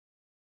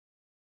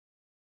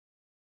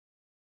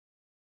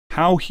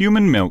How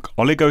human milk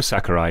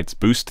oligosaccharides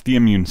boost the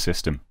immune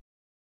system.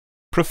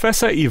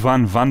 Professor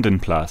Yvan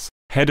Vandenplas,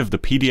 head of the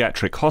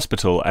Pediatric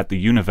Hospital at the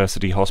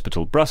University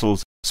Hospital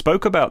Brussels,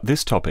 spoke about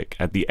this topic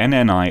at the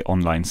NNI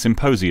Online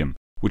Symposium,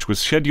 which was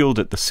scheduled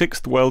at the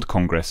 6th World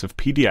Congress of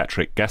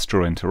Pediatric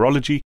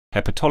Gastroenterology,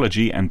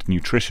 Hepatology and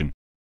Nutrition.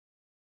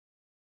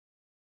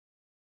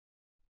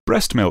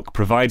 Breast milk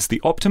provides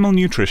the optimal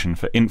nutrition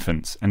for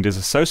infants and is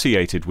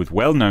associated with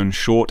well-known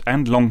short-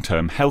 and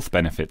long-term health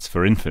benefits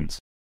for infants.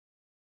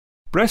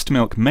 Breast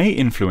milk may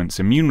influence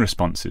immune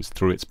responses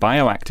through its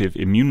bioactive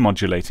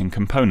immune-modulating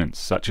components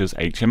such as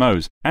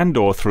HMOs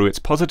and/or through its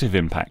positive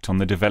impact on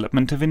the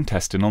development of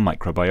intestinal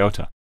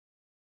microbiota.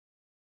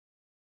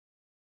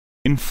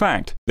 In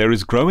fact, there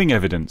is growing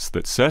evidence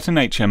that certain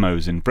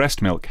HMOs in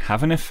breast milk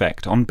have an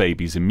effect on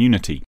babies'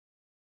 immunity.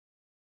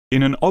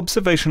 In an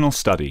observational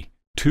study,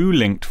 2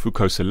 linked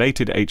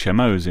fucosylated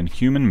HMOs in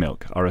human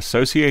milk are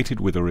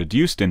associated with a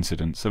reduced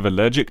incidence of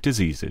allergic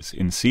diseases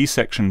in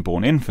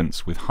C-section-born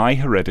infants with high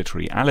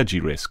hereditary allergy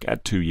risk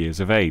at 2 years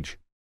of age.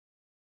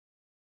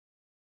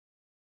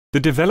 The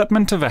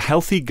development of a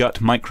healthy gut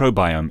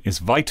microbiome is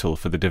vital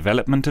for the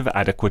development of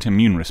adequate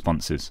immune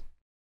responses.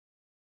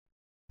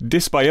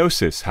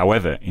 Dysbiosis,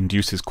 however,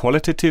 induces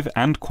qualitative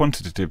and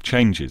quantitative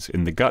changes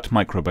in the gut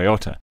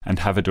microbiota and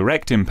have a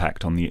direct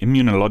impact on the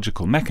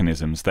immunological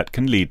mechanisms that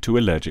can lead to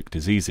allergic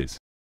diseases.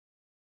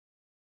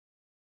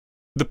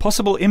 The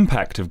possible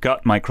impact of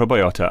gut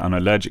microbiota on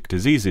allergic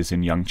diseases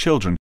in young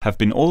children have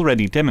been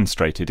already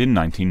demonstrated in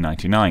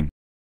 1999.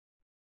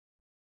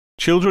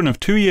 Children of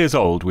 2 years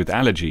old with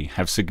allergy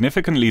have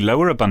significantly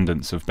lower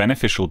abundance of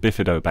beneficial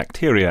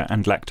bifidobacteria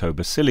and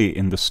lactobacilli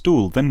in the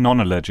stool than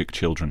non-allergic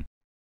children.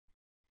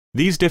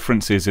 These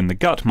differences in the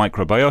gut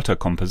microbiota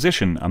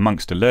composition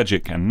amongst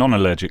allergic and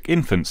non-allergic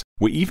infants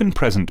were even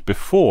present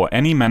before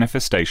any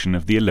manifestation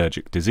of the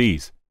allergic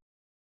disease.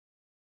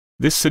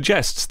 This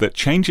suggests that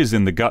changes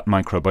in the gut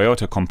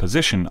microbiota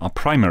composition are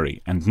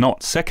primary and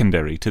not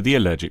secondary to the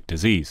allergic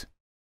disease.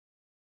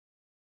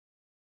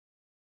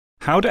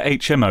 How do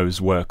HMOs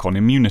work on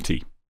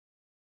immunity?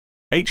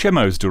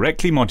 HMOs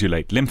directly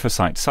modulate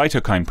lymphocyte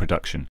cytokine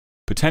production,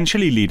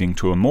 potentially leading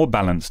to a more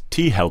balanced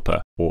T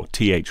helper, or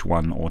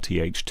Th1 or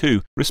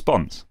Th2,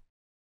 response.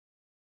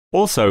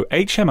 Also,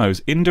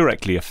 HMOs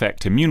indirectly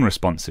affect immune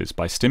responses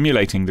by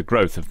stimulating the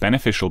growth of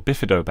beneficial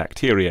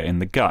bifidobacteria in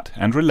the gut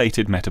and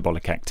related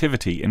metabolic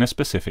activity in a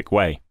specific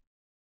way.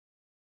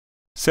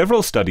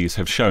 Several studies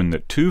have shown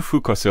that 2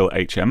 fucosyl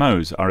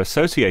HMOs are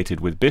associated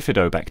with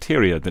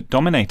bifidobacteria that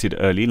dominated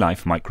early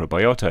life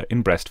microbiota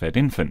in breastfed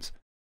infants.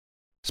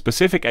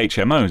 Specific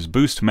HMOs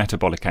boost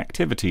metabolic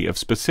activity of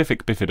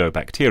specific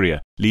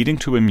bifidobacteria, leading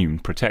to immune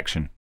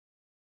protection.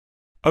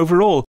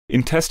 Overall,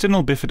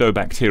 intestinal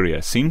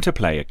bifidobacteria seem to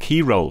play a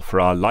key role for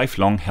our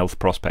lifelong health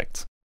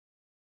prospects.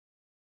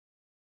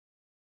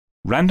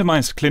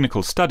 Randomized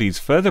clinical studies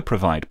further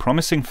provide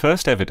promising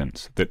first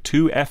evidence that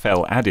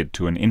 2-FL added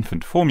to an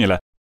infant formula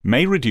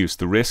may reduce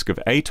the risk of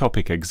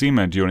atopic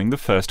eczema during the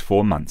first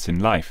 4 months in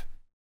life.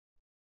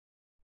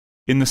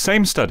 In the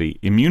same study,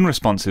 immune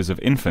responses of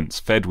infants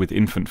fed with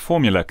infant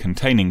formula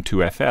containing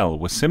 2-FL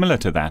were similar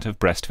to that of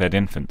breastfed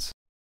infants.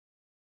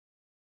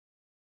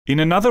 In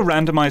another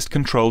randomized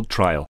controlled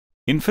trial,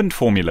 infant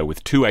formula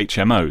with 2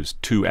 HMOs,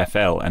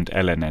 2-FL and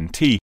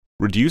LNNT,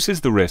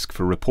 reduces the risk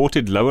for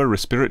reported lower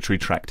respiratory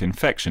tract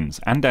infections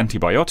and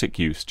antibiotic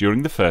use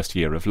during the first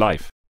year of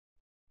life.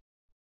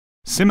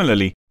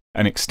 Similarly,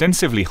 an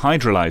extensively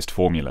hydrolyzed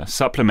formula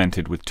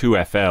supplemented with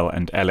 2-FL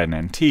and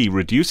LNNT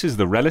reduces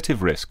the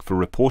relative risk for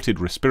reported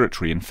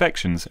respiratory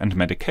infections and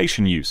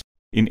medication use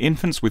in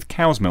infants with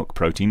cow's milk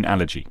protein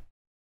allergy.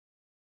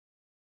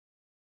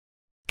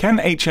 Can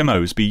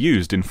HMOs be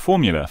used in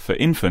formula for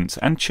infants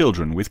and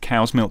children with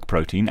cow's milk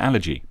protein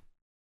allergy?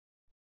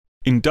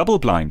 In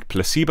double-blind,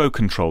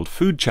 placebo-controlled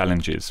food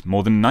challenges,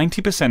 more than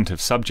 90% of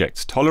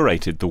subjects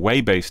tolerated the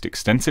whey-based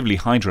extensively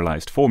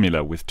hydrolyzed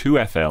formula with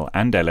 2-FL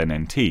and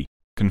LNNT,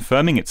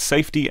 confirming its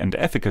safety and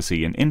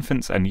efficacy in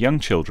infants and young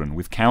children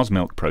with cow's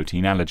milk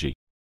protein allergy.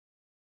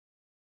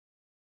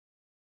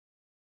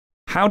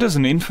 How does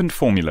an infant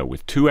formula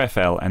with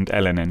 2-FL and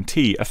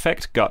LNNT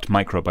affect gut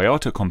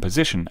microbiota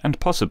composition and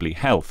possibly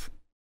health?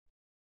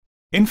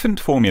 Infant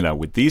formula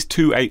with these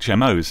 2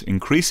 HMOs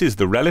increases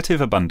the relative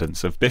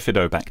abundance of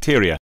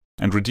bifidobacteria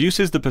and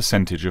reduces the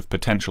percentage of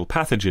potential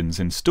pathogens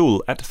in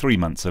stool at 3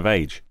 months of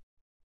age.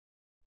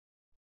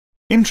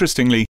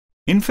 Interestingly,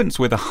 infants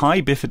with a high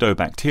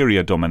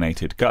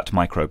bifidobacteria-dominated gut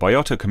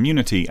microbiota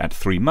community at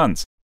 3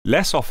 months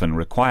less often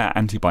require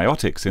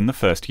antibiotics in the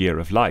first year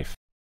of life.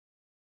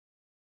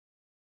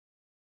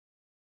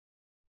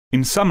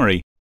 In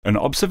summary, an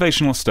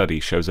observational study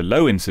shows a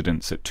low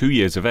incidence at 2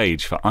 years of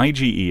age for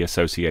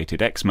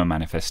IgE-associated eczema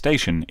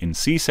manifestation in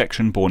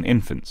C-section-born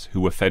infants who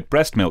were fed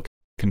breast milk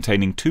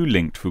containing 2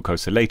 linked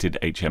fucosylated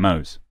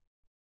HMOs.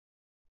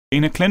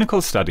 In a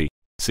clinical study,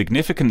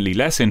 significantly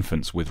less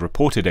infants with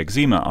reported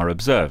eczema are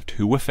observed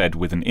who were fed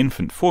with an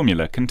infant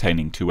formula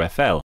containing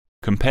 2-FL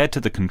compared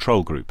to the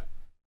control group.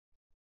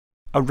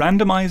 A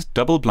randomized,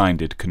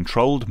 double-blinded,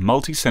 controlled,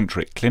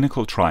 multicentric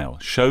clinical trial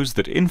shows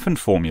that infant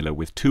formula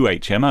with 2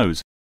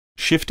 HMOs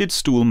shifted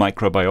stool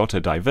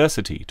microbiota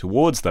diversity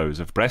towards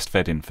those of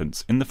breastfed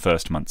infants in the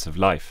first months of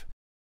life.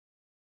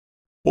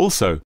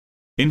 Also,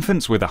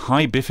 infants with a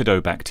high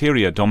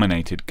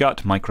bifidobacteria-dominated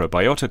gut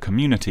microbiota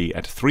community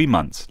at 3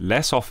 months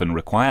less often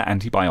require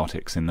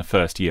antibiotics in the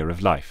first year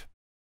of life.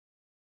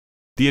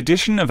 The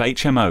addition of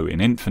HMO in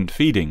infant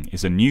feeding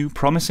is a new,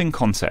 promising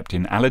concept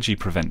in allergy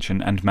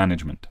prevention and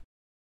management.